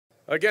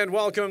Again,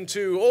 welcome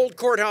to Old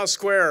Courthouse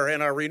Square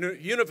and our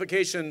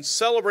reunification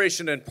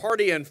celebration and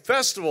party and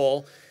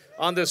festival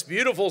on this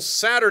beautiful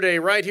Saturday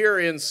right here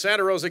in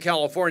Santa Rosa,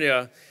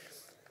 California.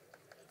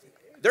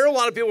 There are a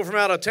lot of people from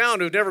out of town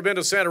who've never been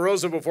to Santa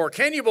Rosa before.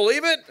 Can you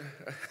believe it?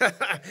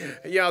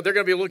 Yeah, they're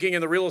going to be looking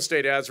in the real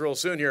estate ads real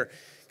soon here,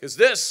 because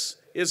this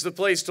is the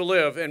place to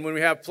live. And when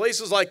we have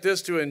places like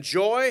this to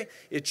enjoy,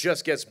 it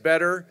just gets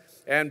better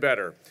and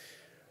better.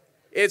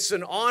 It's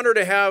an honor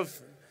to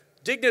have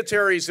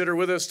dignitaries that are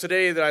with us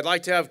today that I'd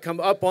like to have come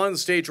up on the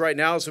stage right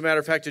now. As a matter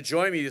of fact, to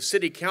join me, the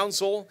City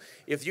Council,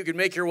 if you could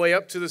make your way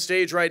up to the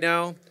stage right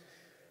now.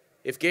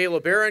 If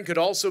Gayla Barron could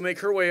also make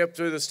her way up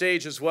to the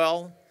stage as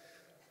well.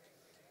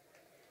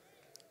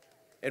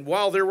 And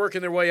while they're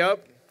working their way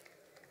up,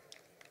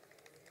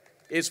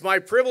 it's my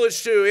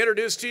privilege to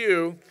introduce to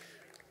you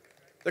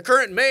the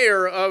current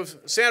mayor of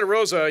Santa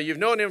Rosa. You've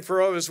known him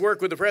for his work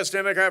with the Press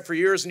Democrat for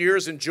years and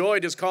years,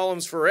 enjoyed his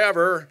columns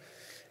forever.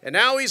 And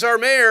now he's our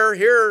mayor.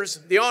 Here's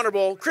the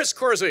Honorable Chris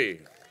Corsi.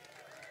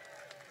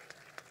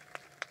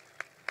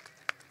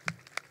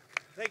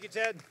 Thank you,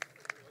 Ted.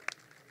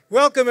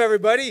 Welcome,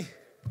 everybody.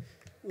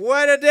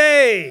 What a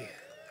day.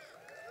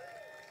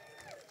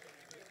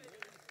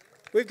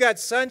 We've got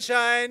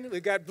sunshine,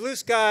 we've got blue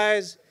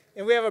skies,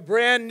 and we have a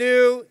brand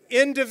new,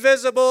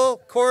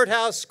 indivisible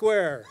Courthouse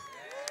Square.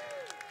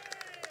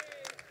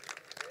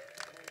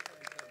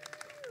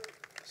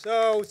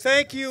 So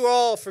thank you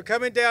all for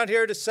coming down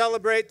here to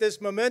celebrate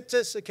this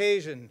momentous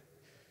occasion.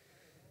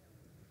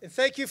 And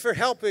thank you for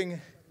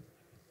helping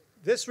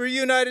this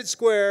reunited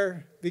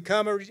square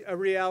become a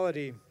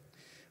reality.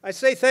 I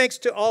say thanks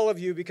to all of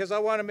you because I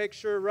want to make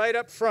sure right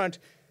up front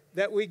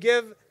that we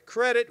give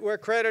credit where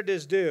credit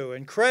is due.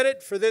 And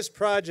credit for this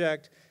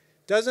project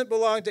doesn't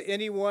belong to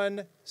any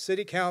one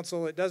city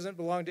council. It doesn't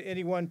belong to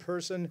any one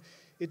person.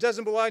 It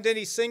doesn't belong to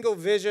any single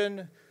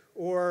vision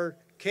or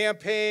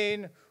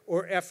campaign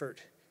or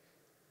effort.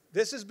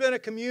 This has been a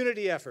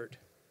community effort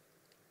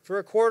for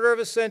a quarter of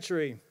a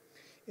century,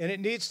 and it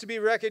needs to be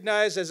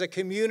recognized as a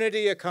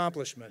community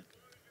accomplishment.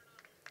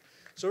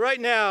 So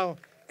right now,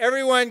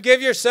 everyone give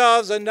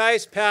yourselves a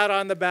nice pat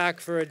on the back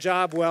for a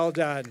job well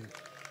done.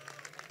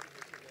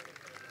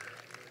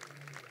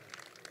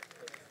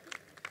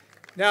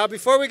 Now,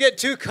 before we get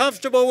too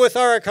comfortable with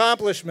our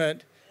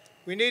accomplishment,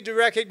 we need to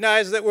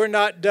recognize that we're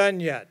not done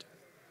yet.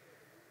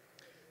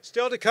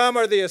 Still to come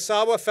are the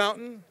Asawa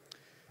Fountain,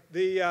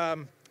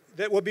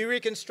 that will be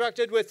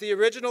reconstructed with the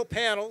original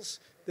panels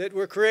that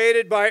were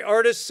created by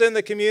artists in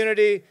the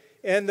community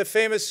and the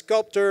famous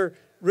sculptor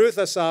Ruth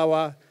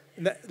Asawa.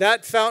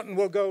 That fountain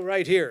will go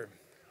right here.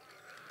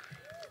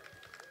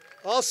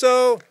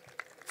 Also,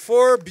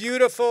 4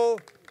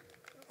 beautiful,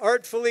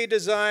 artfully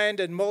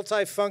designed and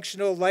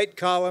multifunctional light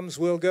columns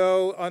will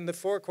go on the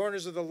 4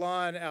 corners of the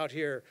lawn out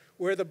here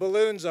where the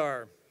balloons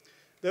are.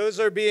 Those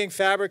are being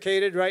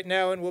fabricated right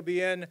now and will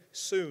be in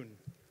soon.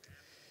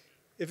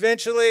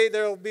 Eventually,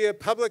 there will be a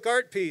public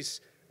art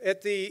piece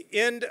at the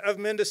end of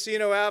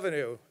Mendocino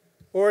Avenue,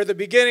 or the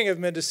beginning of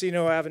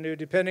Mendocino Avenue,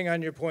 depending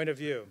on your point of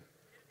view.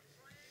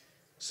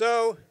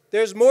 So,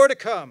 there's more to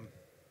come,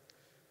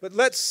 but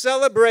let's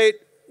celebrate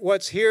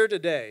what's here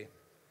today.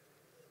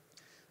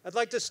 I'd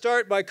like to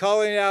start by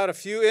calling out a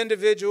few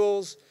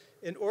individuals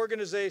and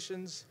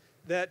organizations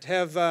that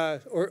have,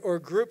 or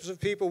groups of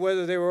people,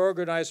 whether they were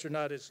organized or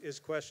not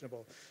is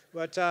questionable.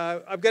 But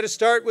I'm going to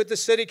start with the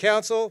City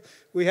Council.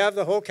 We have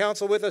the whole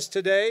council with us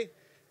today.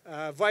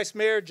 Vice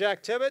Mayor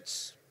Jack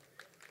Tibbetts.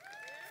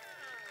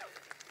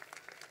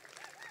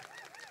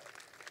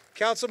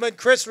 Councilman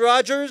Chris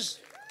Rogers.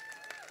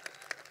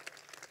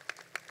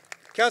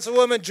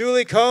 Councilwoman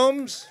Julie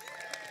Combs.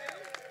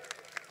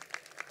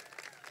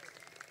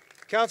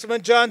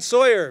 Councilman John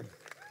Sawyer.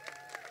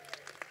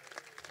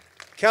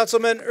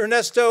 Councilman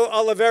Ernesto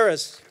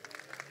Oliveras.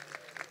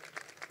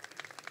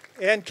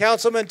 And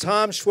Councilman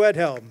Tom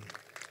Schwedhelm.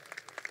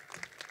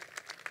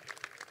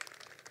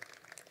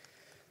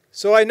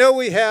 So I know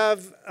we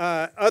have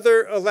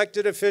other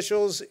elected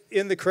officials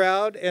in the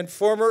crowd and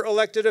former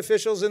elected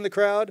officials in the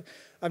crowd.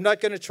 I'm not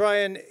going to try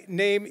and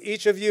name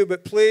each of you,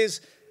 but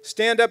please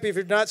stand up if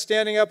you're not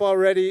standing up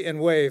already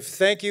and wave.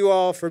 Thank you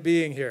all for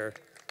being here.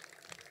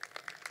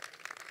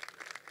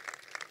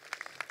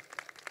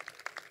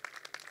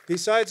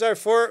 Besides our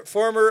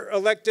former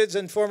electeds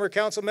and former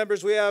council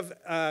members, we have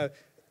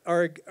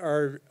our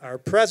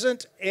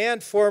present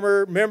and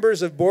former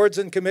members of boards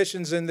and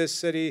commissions in this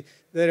city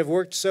that have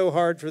worked so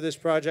hard for this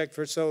project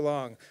for so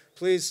long.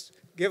 Please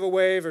give a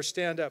wave or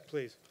stand up,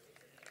 please.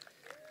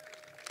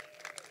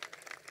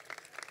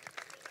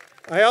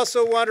 I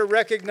also want to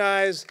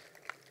recognize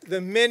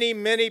the many,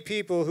 many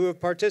people who have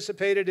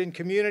participated in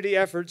community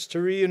efforts to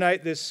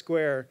reunite this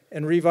square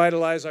and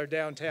revitalize our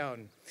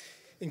downtown,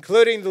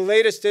 including the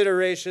latest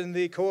iteration,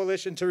 the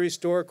Coalition to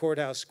Restore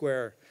Courthouse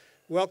Square.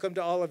 Welcome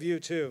to all of you,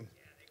 too.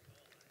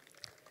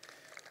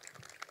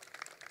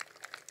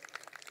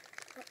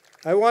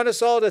 I want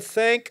us all to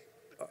thank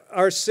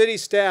our city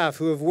staff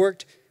who have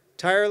worked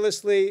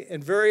tirelessly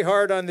and very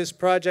hard on this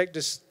project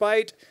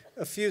despite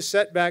a few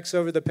setbacks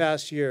over the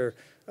past year.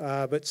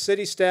 But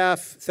city staff,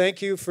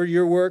 thank you for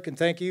your work and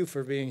thank you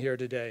for being here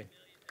today.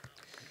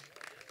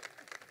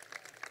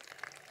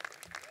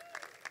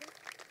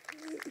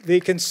 The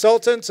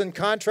consultants and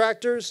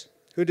contractors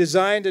who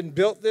designed and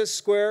built this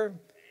square,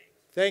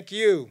 thank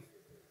you.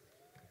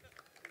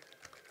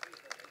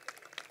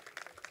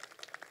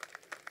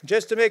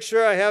 Just to make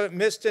sure I haven't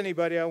missed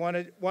anybody, I want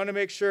to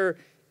make sure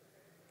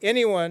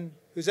anyone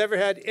who's ever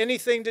had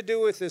anything to do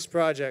with this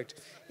project,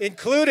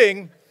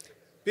 including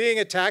being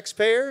a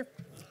taxpayer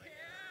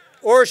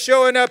or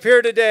showing up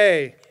here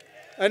today,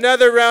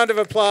 another round of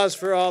applause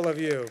for all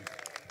of you.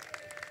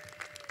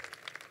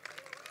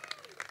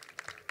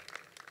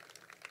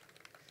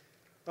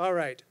 All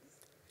right.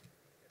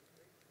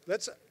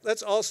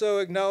 Let's also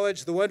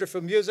acknowledge the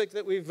wonderful music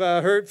that we've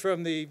heard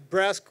from the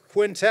brass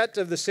quintet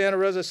of the Santa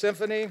Rosa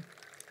Symphony.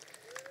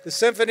 The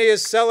symphony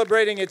is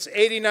celebrating its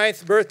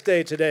 89th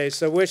birthday today,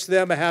 so wish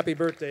them a happy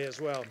birthday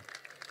as well.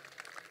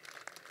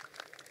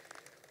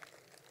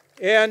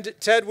 And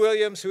Ted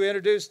Williams, who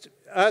introduced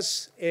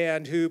us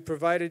and who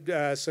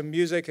provided some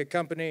music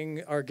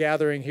accompanying our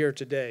gathering here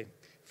today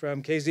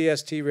from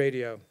KZST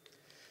Radio.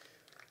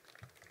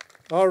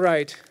 All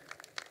right.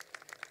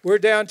 We're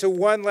down to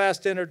one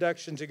last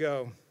introduction to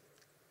go.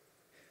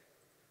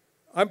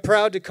 I'm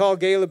proud to call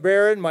Gayla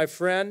Barron my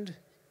friend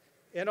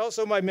and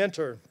also my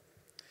mentor.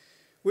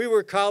 We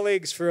were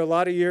colleagues for a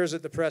lot of years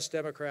at the Press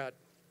Democrat.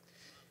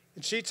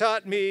 And she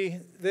taught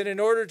me that in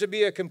order to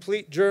be a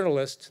complete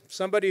journalist,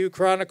 somebody who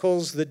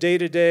chronicles the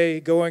day-to-day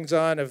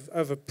goings-on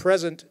of a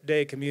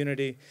present-day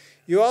community,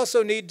 you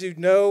also need to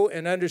know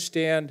and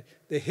understand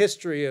the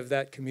history of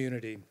that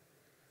community.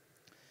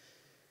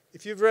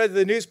 If you've read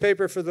the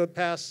newspaper for the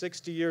past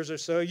 60 years or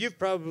so, you've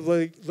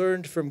probably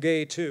learned from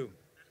Gay too.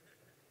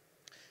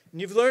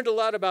 And you've learned a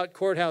lot about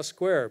Courthouse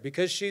Square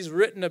because she's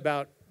written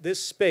about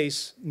this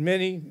space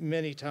many,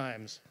 many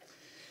times.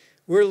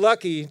 We're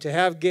lucky to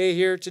have Gay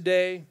here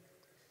today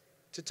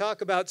to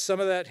talk about some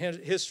of that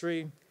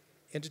history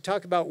and to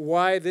talk about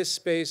why this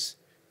space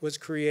was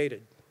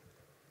created.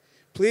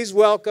 Please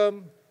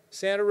welcome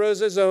Santa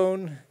Rosa's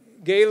own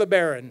Gayla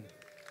Barron.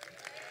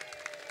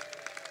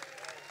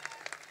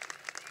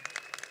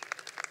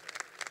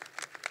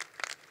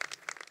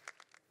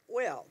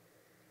 Well,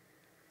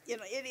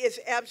 it is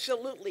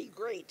absolutely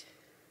great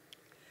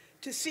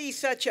to see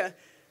such a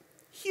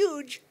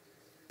huge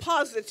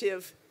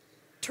positive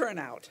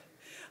turnout.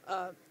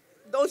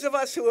 Those of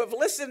us who have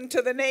listened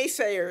to the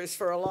naysayers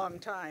for a long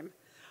time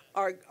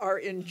are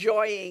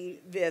enjoying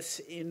this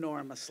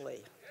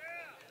enormously.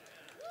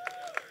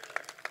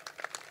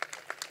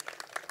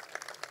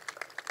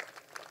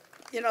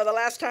 The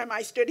last time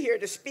I stood here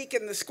to speak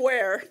in the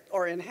square,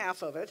 or in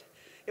half of it,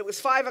 it was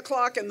 5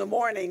 o'clock in the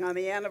morning on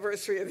the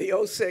anniversary of the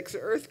 '06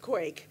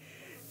 earthquake,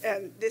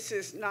 and this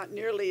is not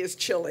nearly as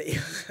chilly.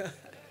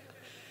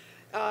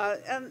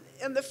 And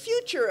the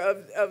future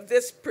of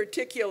this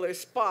particular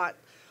spot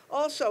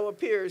also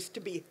appears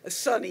to be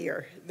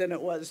sunnier than it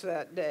was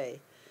that day.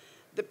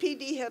 The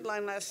PD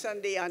headline last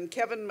Sunday on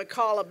Kevin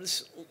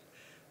McCollum's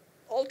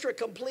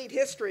ultra-complete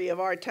history of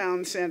our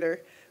town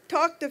center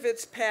talked of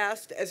its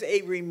past as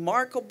a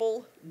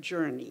remarkable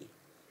journey.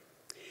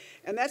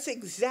 And that's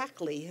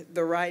exactly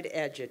the right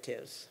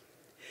adjectives.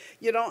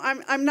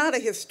 I'm not a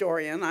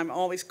historian. I'm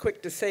always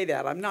quick to say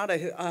that. I'm not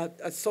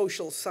a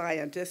social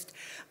scientist.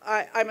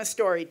 I'm a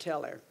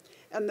storyteller.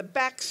 And the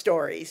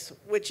backstories,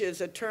 which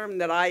is a term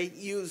that I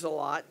use a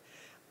lot,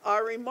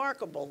 are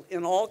remarkable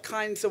in all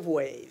kinds of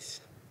ways.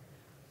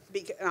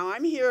 Now,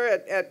 I'm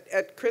here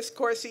at Chris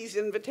Corsi's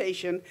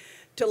invitation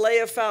to lay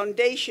a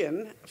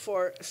foundation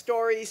for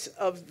stories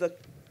of the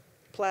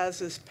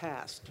plaza's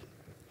past.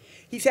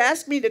 He's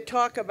asked me to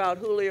talk about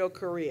Julio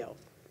Carrillo,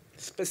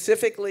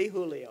 specifically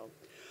Julio,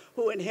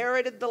 who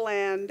inherited the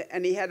land,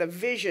 and he had a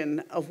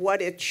vision of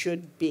what it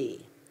should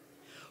be.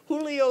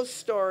 Julio's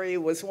story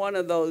was one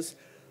of those,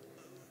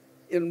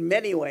 in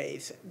many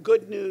ways,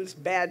 good news,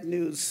 bad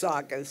news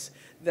sagas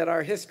that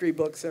our history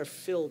books are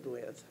filled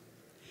with.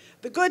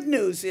 The good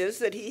news is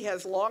that he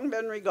has long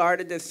been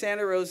regarded as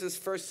Santa Rosa's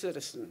first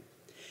citizen.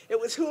 It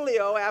was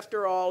Julio,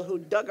 after all, who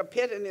dug a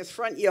pit in his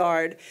front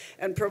yard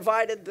and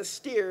provided the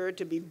steer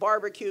to be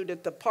barbecued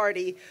at the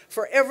party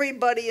for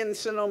everybody in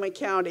Sonoma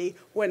County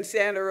when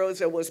Santa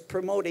Rosa was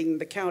promoting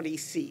the county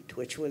seat,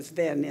 which was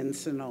then in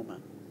Sonoma.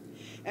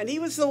 And he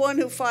was the one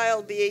who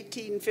filed the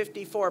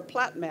 1854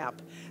 plat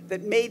map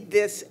that made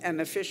this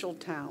an official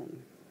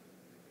town.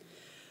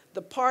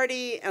 The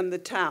party and the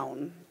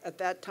town at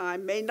that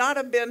time may not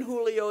have been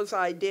Julio's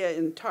idea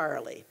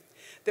entirely.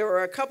 There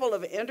were a couple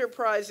of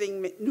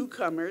enterprising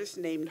newcomers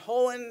named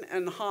Hohen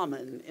and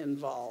Hamann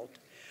involved.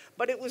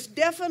 But it was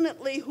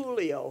definitely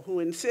Julio who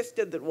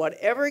insisted that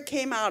whatever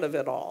came out of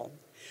it all,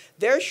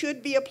 there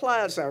should be a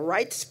plaza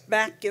right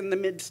smack in the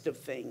midst of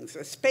things,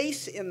 a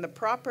space in the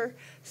proper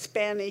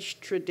Spanish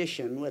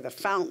tradition with a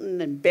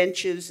fountain and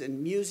benches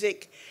and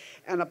music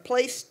and a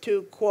place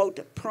to, quote,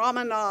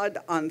 promenade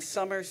on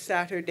summer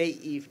Saturday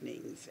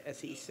evenings, as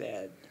he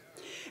said.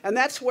 And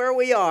that's where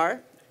we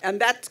are,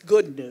 and that's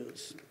good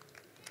news.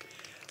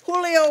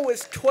 Julio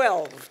was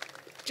 12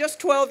 just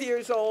 12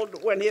 years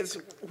old when his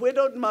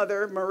widowed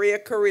mother, Maria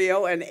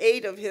Carrillo, and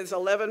 8 of his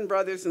 11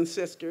 brothers and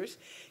sisters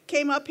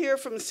came up here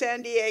from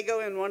San Diego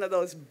in one of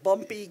those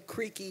bumpy,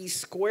 creaky,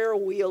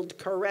 square-wheeled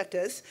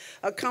carretas,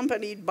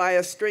 accompanied by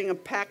a string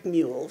of pack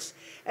mules.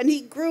 And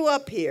he grew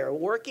up here,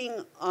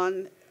 working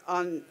on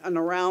and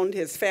around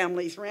his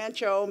family's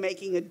rancho,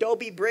 making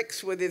adobe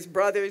bricks with his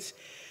brothers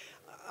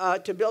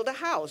to build a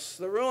house,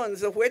 the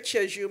ruins of which,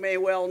 as you may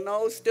well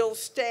know, still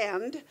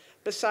stand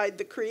beside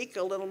the creek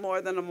a little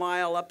more than a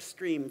mile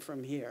upstream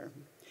from here.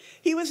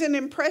 He was an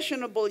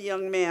impressionable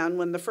young man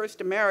when the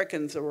first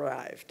Americans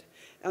arrived,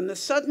 and the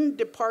sudden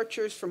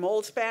departures from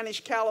old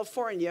Spanish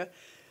California,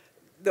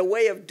 the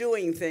way of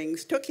doing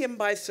things, took him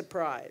by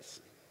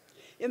surprise.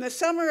 In the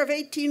summer of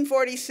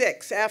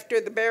 1846,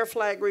 after the Bear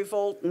Flag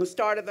Revolt and the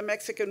start of the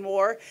Mexican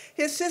War,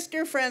 his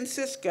sister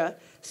Francisca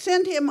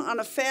sent him on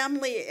a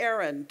family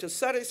errand to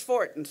Sutter's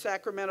Fort in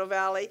Sacramento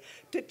Valley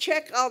to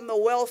check on the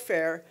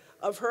welfare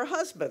of her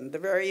husband, the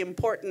very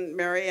important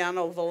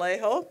Mariano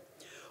Vallejo,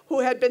 who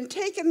had been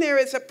taken there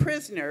as a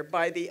prisoner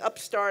by the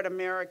upstart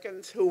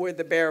Americans who were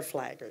the Bear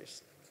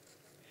Flaggers.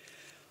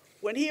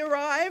 When he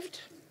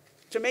arrived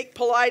to make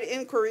polite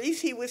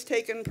inquiries, he was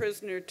taken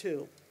prisoner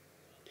too.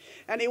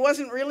 And he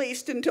wasn't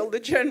released until the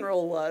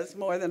general was,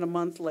 more than a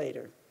month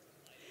later.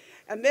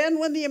 And then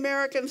when the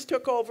Americans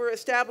took over,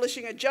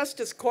 establishing a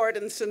justice court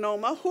in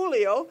Sonoma,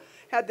 Julio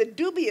had the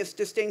dubious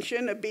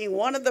distinction of being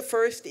one of the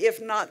first,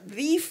 if not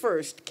the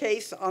first,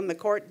 case on the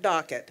court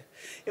docket.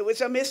 It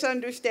was a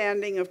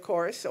misunderstanding, of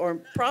course, or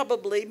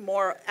probably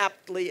more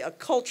aptly a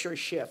culture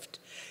shift.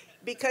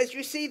 Because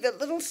you see, the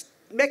little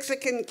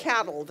Mexican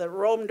cattle that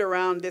roamed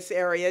around this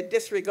area,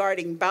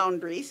 disregarding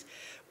boundaries,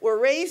 were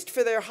raised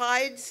for their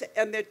hides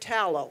and their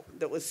tallow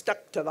that was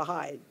stuck to the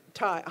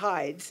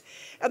hides.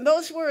 And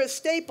those were a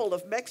staple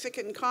of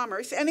Mexican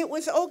commerce, and it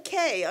was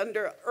okay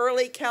under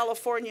early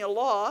California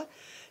law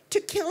to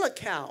kill a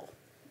cow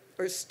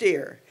or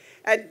steer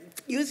and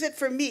use it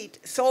for meat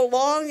so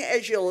long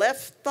as you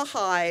left the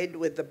hide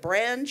with the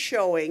brand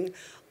showing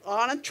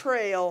on a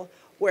trail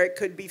where it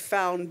could be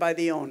found by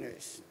the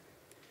owners.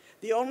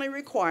 The only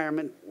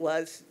requirement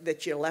was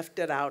that you left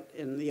it out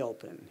in the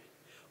open.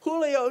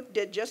 Julio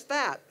did just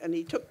that, and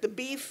he took the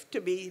beef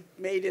to be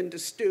made into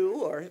stew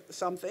or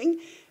something,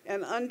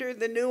 and under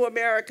the new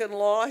American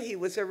law, he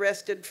was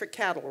arrested for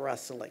cattle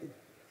rustling.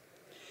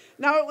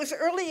 Now, it was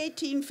early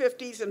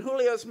 1850s, and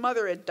Julio's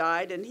mother had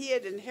died, and he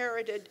had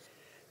inherited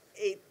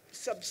a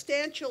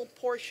substantial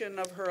portion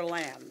of her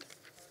land,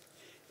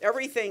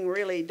 everything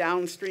really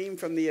downstream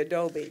from the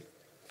adobe.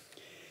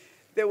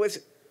 There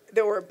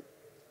were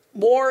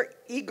more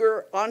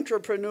eager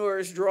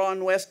entrepreneurs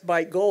drawn west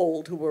by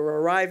gold who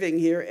were arriving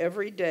here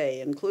every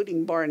day,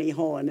 including Barney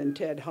Hohen and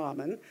Ted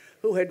Hamann,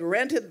 who had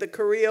rented the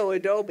Carrillo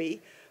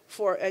adobe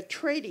for a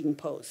trading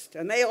post,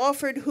 and they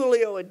offered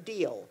Julio a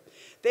deal.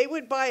 They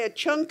would buy a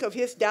chunk of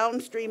his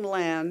downstream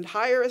land,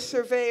 hire a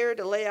surveyor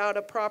to lay out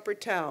a proper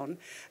town,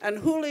 and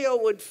Julio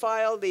would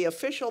file the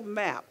official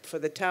map for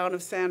the town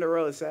of Santa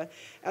Rosa,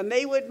 and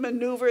they would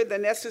maneuver the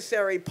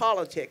necessary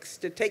politics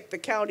to take the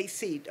county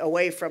seat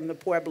away from the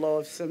pueblo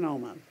of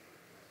Sonoma.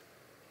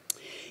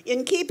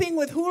 In keeping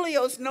with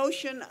Julio's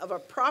notion of a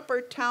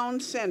proper town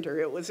center,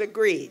 it was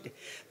agreed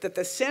that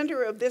the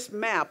center of this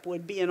map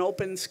would be an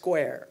open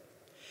square.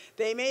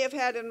 They may have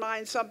had in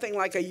mind something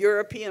like a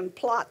European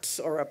Platz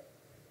or a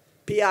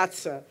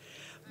piazza,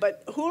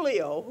 but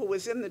Julio, who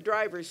was in the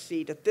driver's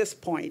seat at this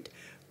point,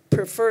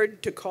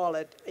 preferred to call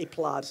it a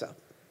plaza.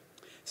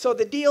 So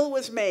the deal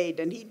was made,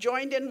 and he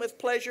joined in with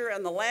pleasure,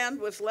 and the land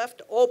was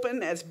left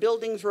open as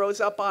buildings rose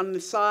up on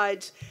the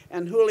sides,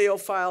 and Julio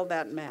filed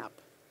that map.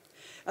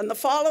 And the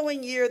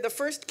following year, the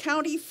first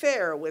county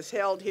fair was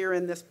held here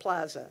in this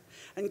plaza,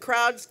 and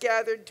crowds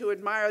gathered to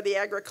admire the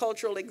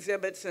agricultural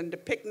exhibits and to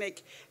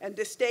picnic and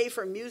to stay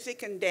for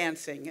music and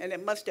dancing, and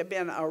it must have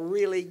been a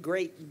really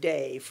great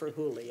day for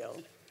Julio.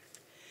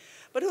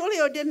 But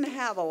Julio didn't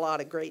have a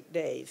lot of great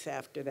days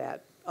after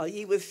that.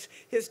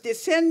 His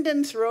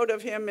descendants wrote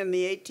of him in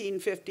the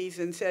 1850s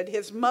and said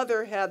his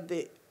mother had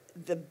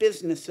the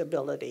business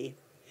ability.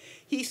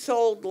 He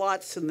sold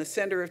lots in the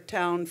center of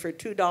town for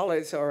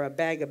 $2 or a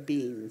bag of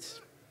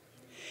beans.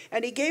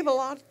 And he gave a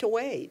lot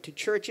away to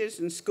churches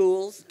and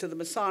schools, to the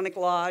Masonic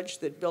Lodge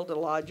that built a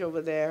lodge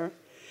over there.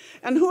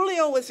 And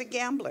Julio was a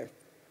gambler.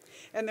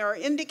 And there are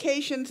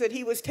indications that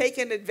he was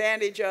taken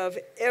advantage of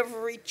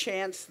every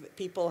chance that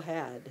people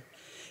had.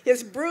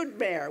 His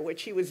broodmare,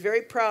 which he was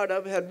very proud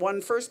of, had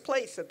won first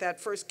place at that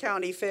first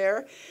county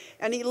fair,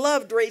 and he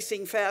loved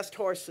racing fast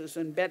horses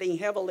and betting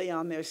heavily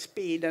on their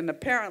speed, and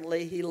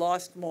apparently he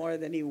lost more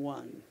than he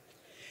won.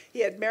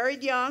 He had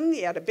married young,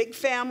 he had a big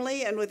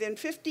family, and within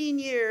 15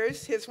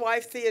 years, his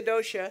wife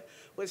Theodosia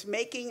was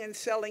making and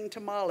selling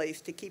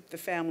tamales to keep the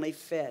family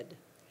fed.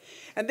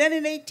 And then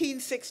in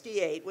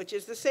 1868, which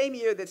is the same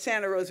year that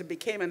Santa Rosa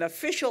became an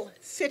official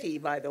city,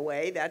 by the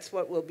way, that's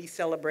what we'll be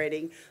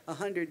celebrating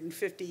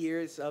 150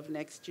 years of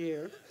next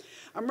year,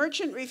 a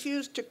merchant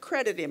refused to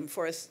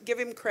give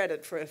him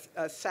credit for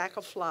a sack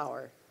of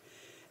flour.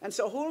 And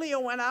so Julio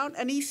went out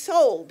and he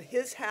sold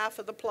his half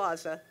of the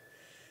plaza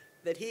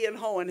that he and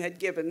Hohen had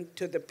given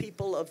to the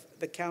people of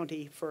the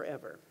county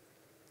forever.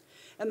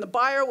 And the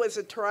buyer was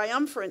a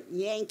triumphant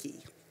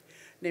Yankee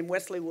named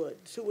Wesley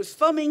Woods, who was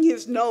thumbing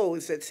his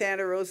nose at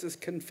Santa Rosa's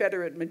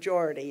Confederate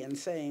majority and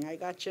saying, "I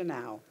got you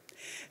now."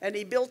 And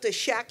he built a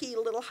shacky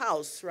little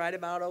house right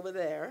about over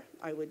there,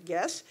 I would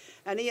guess,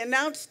 and he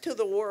announced to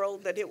the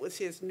world that it was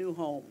his new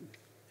home.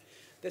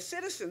 The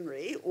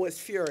citizenry was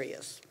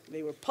furious.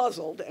 They were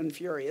puzzled and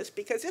furious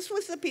because this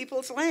was the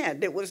people's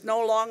land. It was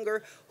no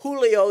longer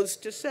Julio's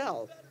to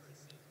sell.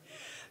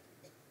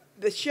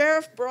 The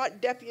sheriff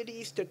brought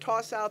deputies to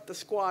toss out the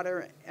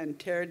squatter and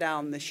tear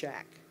down the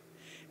shack.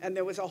 And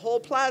there was a whole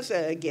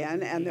plaza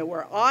again, and there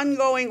were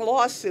ongoing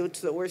lawsuits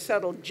that were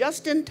settled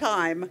just in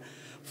time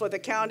for the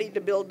county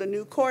to build a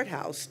new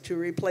courthouse to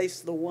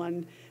replace the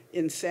one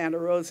in Santa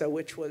Rosa,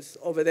 which was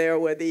over there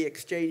where the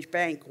Exchange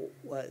Bank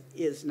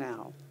is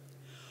now.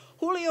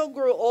 Julio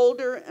grew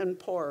older and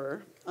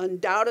poorer,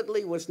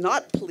 undoubtedly was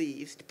not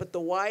pleased, but the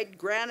wide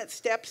granite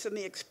steps and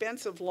the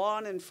expensive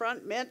lawn in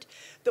front meant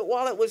that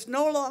while it was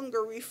no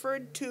longer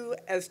referred to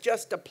as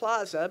just a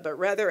plaza, but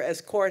rather as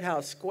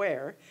Courthouse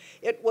Square,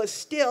 it was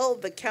still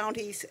the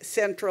county's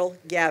central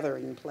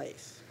gathering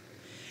place.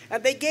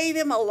 And they gave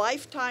him a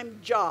lifetime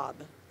job,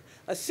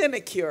 a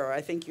sinecure,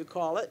 I think you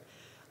call it,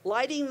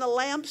 lighting the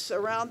lamps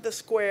around the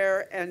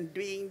square and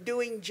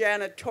doing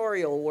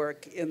janitorial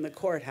work in the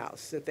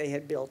courthouse that they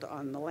had built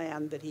on the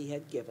land that he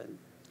had given.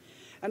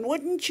 And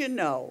wouldn't you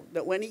know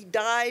that when he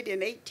died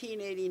in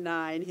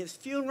 1889, his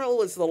funeral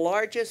was the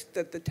largest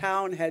that the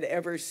town had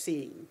ever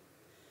seen.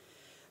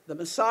 The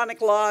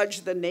Masonic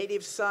Lodge, the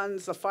Native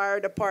Sons, the fire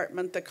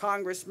department, the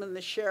congressman,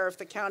 the sheriff,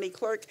 the county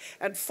clerk,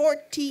 and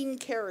 14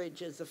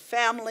 carriages of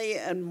family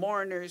and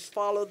mourners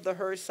followed the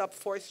hearse up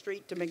 4th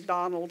Street to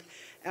McDonald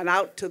and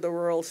out to the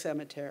rural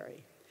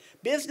cemetery.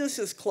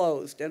 Businesses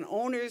closed, and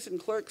owners and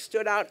clerks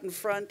stood out in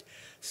front,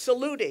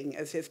 saluting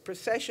as his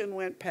procession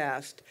went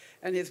past,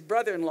 and his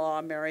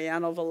brother-in-law,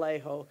 Mariano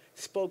Vallejo,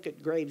 spoke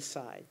at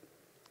graveside.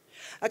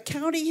 A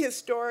County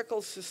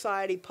Historical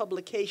Society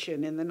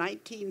publication in the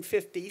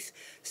 1950s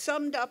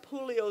summed up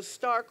Julio's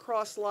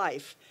star-crossed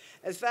life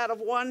as that of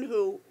one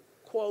who,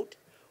 quote,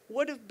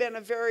 would have been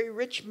a very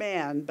rich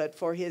man but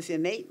for his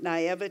innate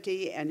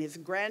naivety and his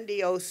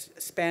grandiose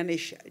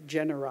Spanish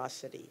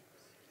generosity.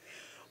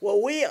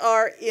 Well, we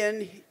are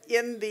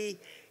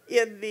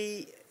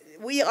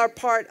we are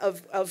part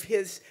of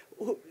his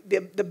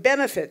the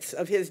benefits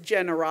of his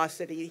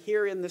generosity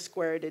here in the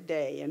square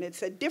today, and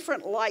it's a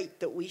different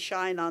light that we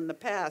shine on the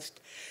past.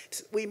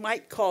 We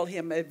might call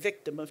him a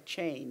victim of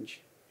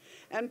change,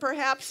 and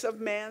perhaps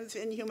of man's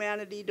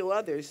inhumanity to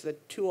others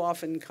that too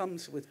often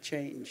comes with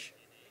change.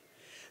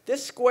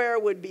 This square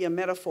would be a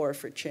metaphor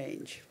for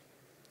change.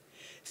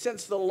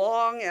 Since the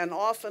long and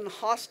often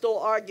hostile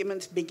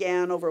arguments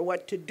began over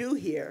what to do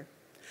here,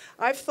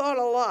 I've thought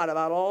a lot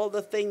about all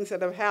the things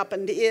that have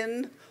happened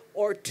in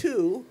or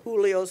to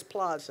Julio's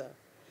Plaza.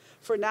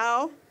 For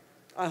now,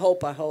 I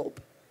hope,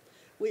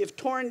 we have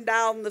torn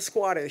down the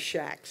squatter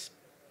shacks,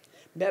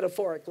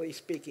 metaphorically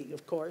speaking,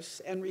 of course,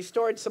 and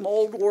restored some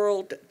old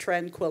world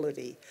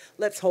tranquility.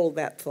 Let's hold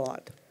that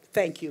thought.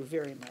 Thank you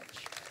very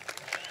much.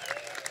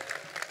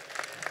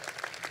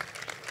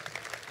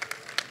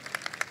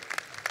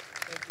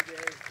 Thank you,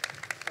 Dave.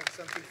 I have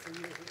something for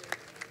you here.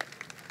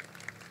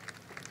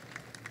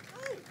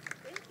 Oh,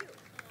 thank you.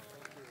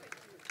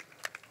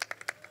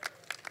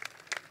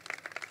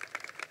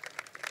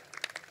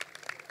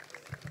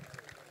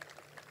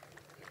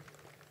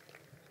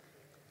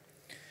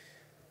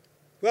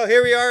 Well,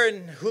 here we are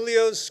in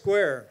Julio's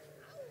Square.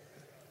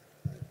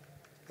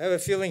 I have a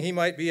feeling he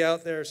might be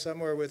out there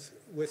somewhere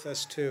with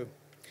us too.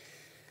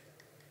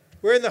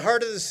 We're in the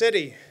heart of the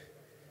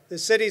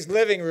city's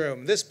living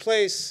room. This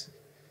place,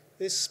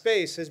 this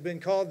space has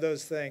been called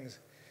those things.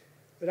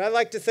 But I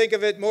like to think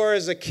of it more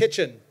as a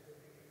kitchen,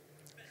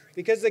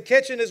 because the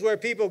kitchen is where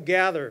people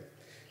gather.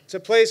 It's a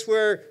place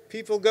where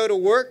people go to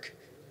work,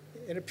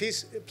 and a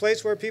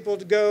place where people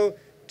go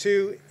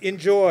to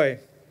enjoy.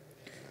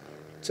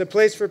 It's a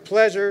place for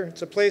pleasure.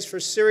 It's a place for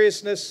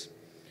seriousness.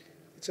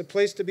 It's a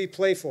place to be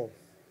playful.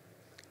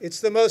 It's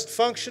the most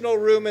functional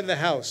room in the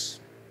house.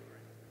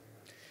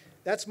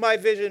 That's my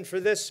vision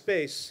for this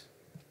space.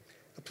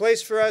 A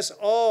place for us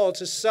all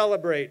to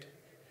celebrate,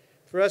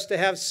 for us to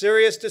have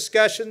serious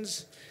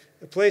discussions,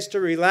 a place to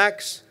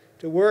relax,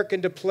 to work,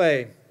 and to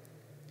play.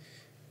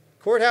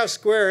 Courthouse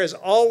Square has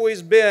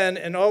always been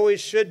and always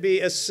should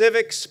be a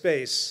civic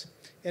space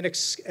and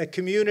a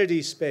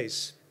community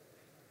space.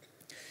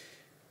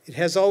 It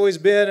has always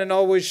been and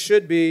always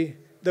should be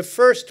the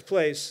first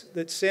place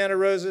that Santa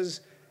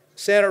Rosans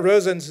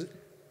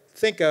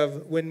think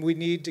of when we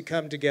need to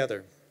come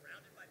together.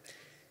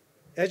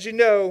 As you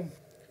know,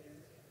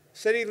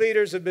 city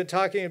leaders have been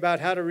talking about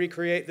how to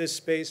recreate this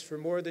space for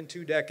more than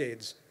 2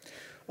 decades.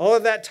 All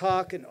of that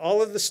talk and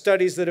all of the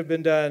studies that have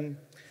been done,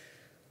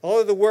 all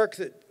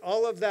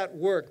of that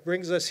work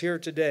brings us here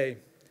today.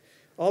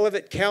 All of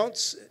it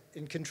counts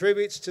and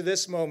contributes to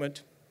this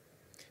moment.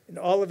 and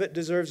all of it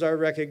deserves our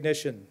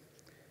recognition.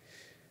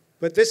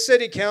 But this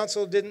city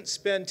council didn't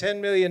spend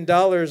 $10 million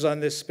on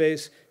this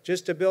space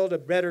just to build a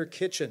better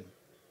kitchen.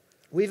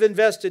 We've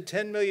invested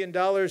 $10 million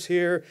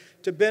here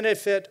to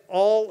benefit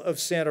all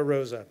of Santa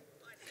Rosa.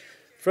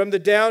 From the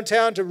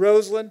downtown to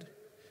Roseland,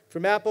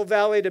 from Apple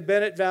Valley to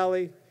Bennett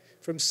Valley,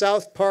 from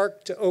South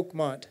Park to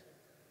Oakmont.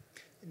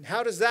 And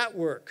how does that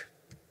work?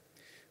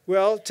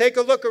 Well, take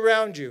a look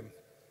around you.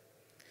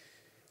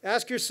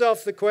 Ask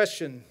yourself the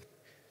question,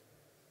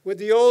 would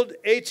the old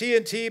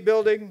AT&T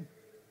building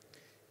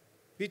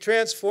be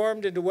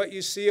transformed into what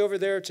you see over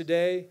there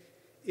today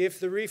if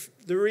the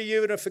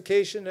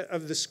reunification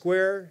of the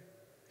square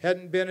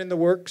hadn't been in the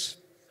works?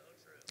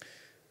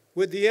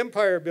 Would the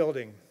Empire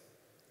building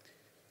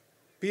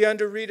be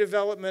under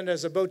redevelopment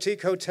as a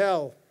boutique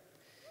hotel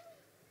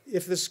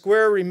if the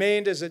square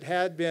remained as it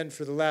had been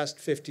for the last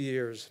 50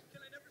 years?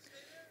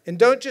 And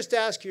don't just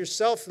ask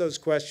yourself those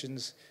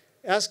questions.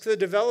 Ask the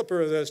developer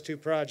of those two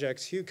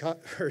projects, Hugh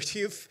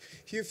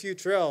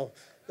Futrell.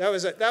 That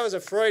was a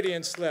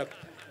Freudian slip,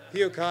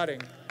 Hugh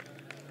Cotting.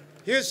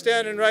 Hugh's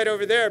standing right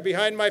over there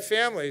behind my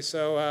family,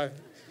 so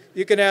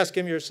you can ask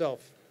him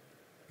yourself.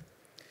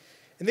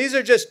 And these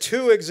are just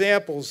two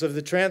examples of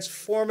the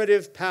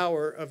transformative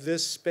power of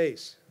this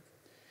space.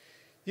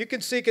 You can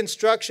see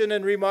construction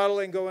and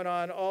remodeling going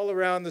on all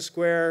around the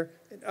square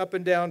and up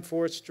and down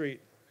 4th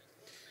Street.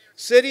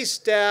 City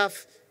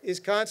staff is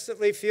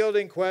constantly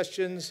fielding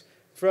questions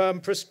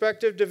from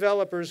prospective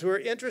developers who are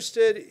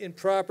interested in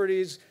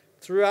properties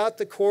throughout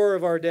the core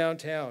of our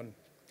downtown.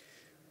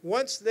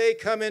 Once they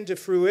come into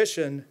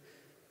fruition,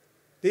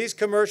 these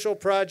commercial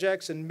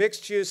projects and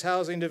mixed-use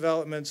housing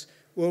developments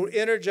will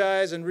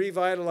energize and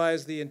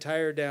revitalize the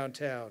entire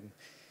downtown.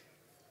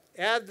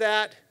 Add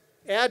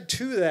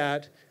to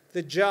that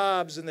the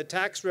jobs and the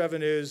tax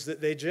revenues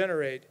that they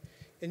generate,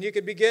 and you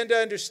can begin to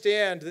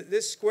understand that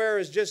this square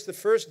is just the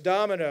first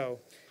domino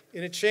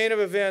in a chain of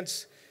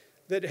events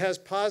that has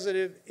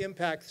positive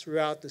impact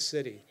throughout the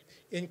city,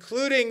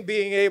 including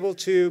being able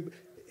to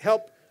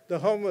help the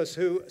homeless,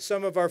 who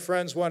some of our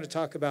friends want to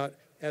talk about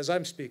as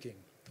I'm speaking.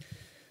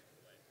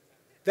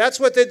 That's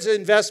what this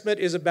investment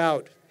is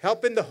about,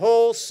 helping the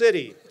whole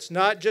city. It's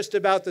not just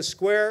about the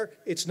square,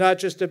 it's not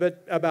just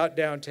about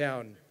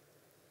downtown.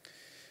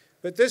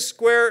 But this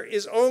square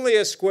is only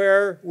a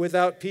square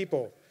without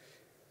people.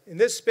 And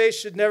this space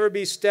should never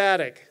be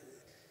static.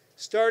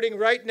 Starting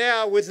right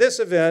now with this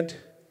event,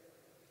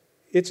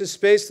 it's a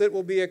space that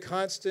will be a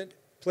constant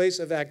place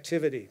of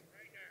activity.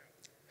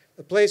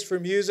 A place for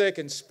music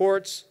and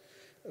sports,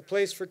 a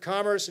place for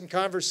commerce and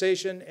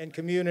conversation and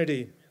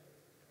community.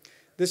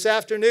 This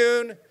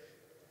afternoon,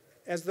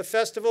 as the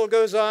festival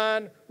goes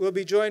on, we'll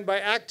be joined by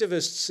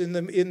activists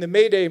in the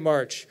May Day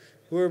March,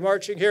 who are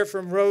marching here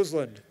from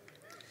Roseland.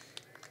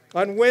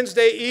 On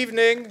Wednesday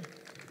evening,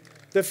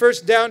 the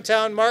first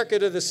downtown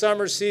market of the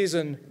summer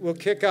season will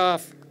kick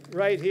off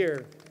right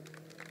here.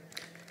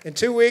 And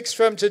 2 weeks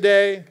from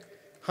today,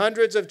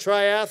 hundreds of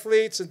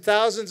triathletes and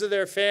thousands of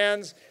their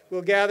fans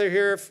will gather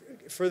here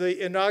for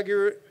the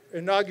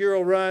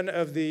inaugural run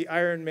of the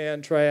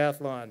Ironman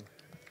Triathlon.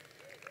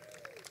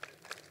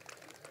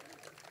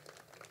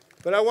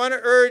 But I want to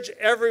urge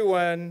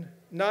everyone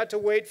not to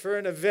wait for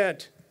an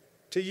event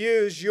to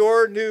use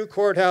your new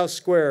Courthouse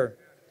Square.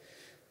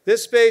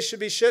 This space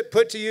should be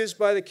put to use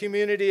by the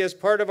community as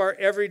part of our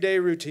everyday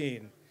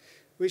routine.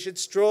 We should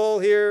stroll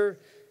here,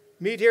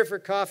 meet here for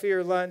coffee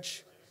or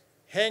lunch,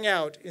 hang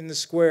out in the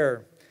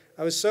square.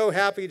 I was so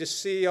happy to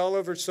see all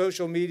over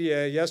social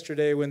media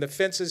yesterday when the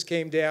fences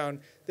came down.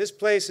 This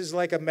place is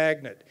like a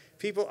magnet.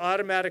 People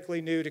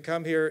automatically knew to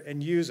come here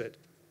and use it.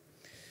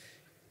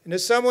 And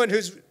as someone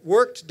who's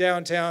worked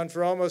downtown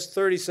for almost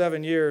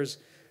 37 years,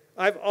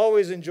 I've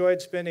always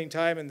enjoyed spending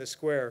time in the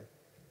square.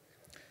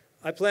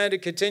 I plan to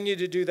continue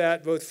to do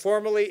that both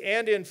formally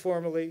and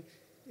informally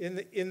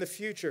in the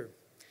future.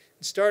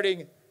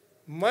 Starting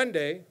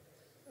Monday,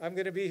 I'm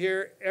going to be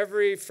here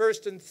every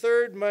first and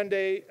third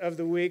Monday of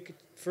the week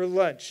for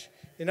lunch.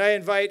 And I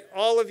invite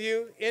all of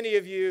you, any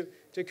of you,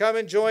 to come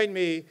and join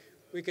me.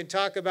 We can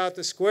talk about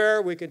the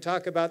square, we can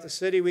talk about the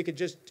city, we can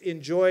just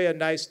enjoy a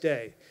nice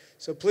day.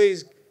 So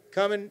please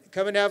come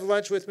and have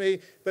lunch with me,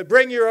 but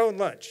bring your own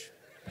lunch.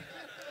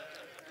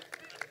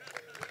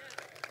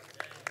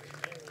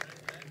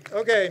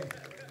 Okay,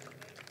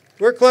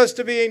 we're close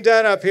to being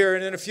done up here,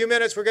 and in a few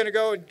minutes we're going to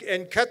go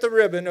and cut the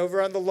ribbon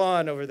over on the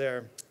lawn over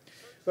there.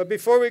 But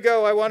before we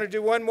go, I want to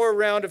do one more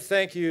round of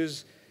thank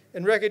yous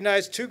and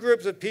recognize two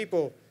groups of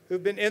people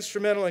who've been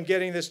instrumental in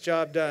getting this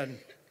job done.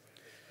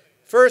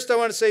 First, I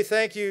want to say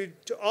thank you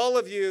to all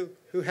of you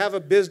who have a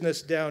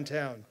business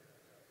downtown.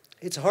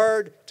 It's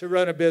hard to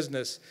run a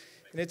business,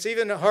 and it's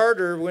even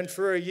harder when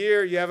for a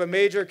year you have a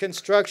major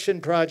construction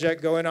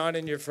project going on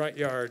in your front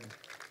yard.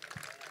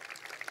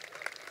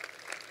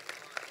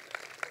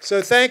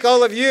 So thank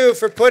all of you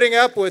for putting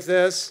up with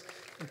this,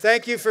 and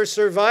thank you for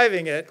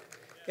surviving it.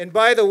 And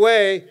by the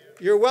way,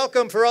 you're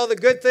welcome for all the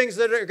good things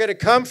that are going to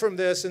come from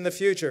this in the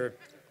future.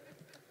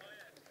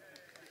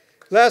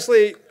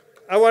 Lastly,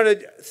 I want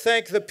to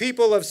thank the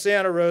people of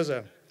Santa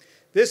Rosa.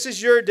 This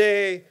is your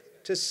day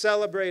to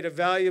celebrate a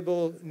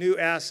valuable new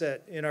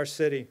asset in our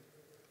city.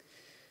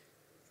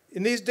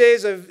 In these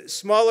days of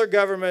smaller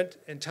government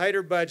and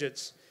tighter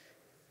budgets,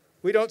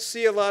 we don't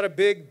see a lot of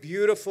big,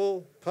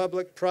 beautiful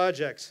public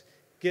projects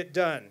get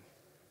done.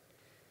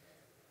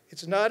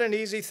 It's not an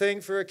easy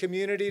thing for a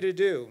community to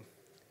do.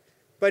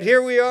 But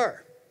here we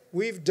are.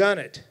 We've done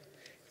it.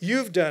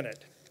 You've done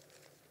it.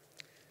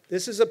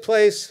 This is a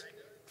place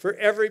for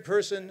every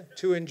person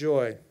to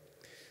enjoy.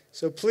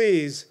 So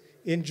please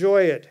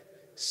enjoy it.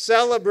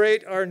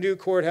 Celebrate our new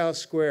Courthouse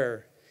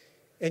Square.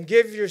 And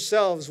give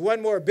yourselves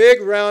one more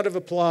big round of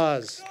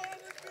applause.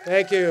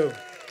 Thank you.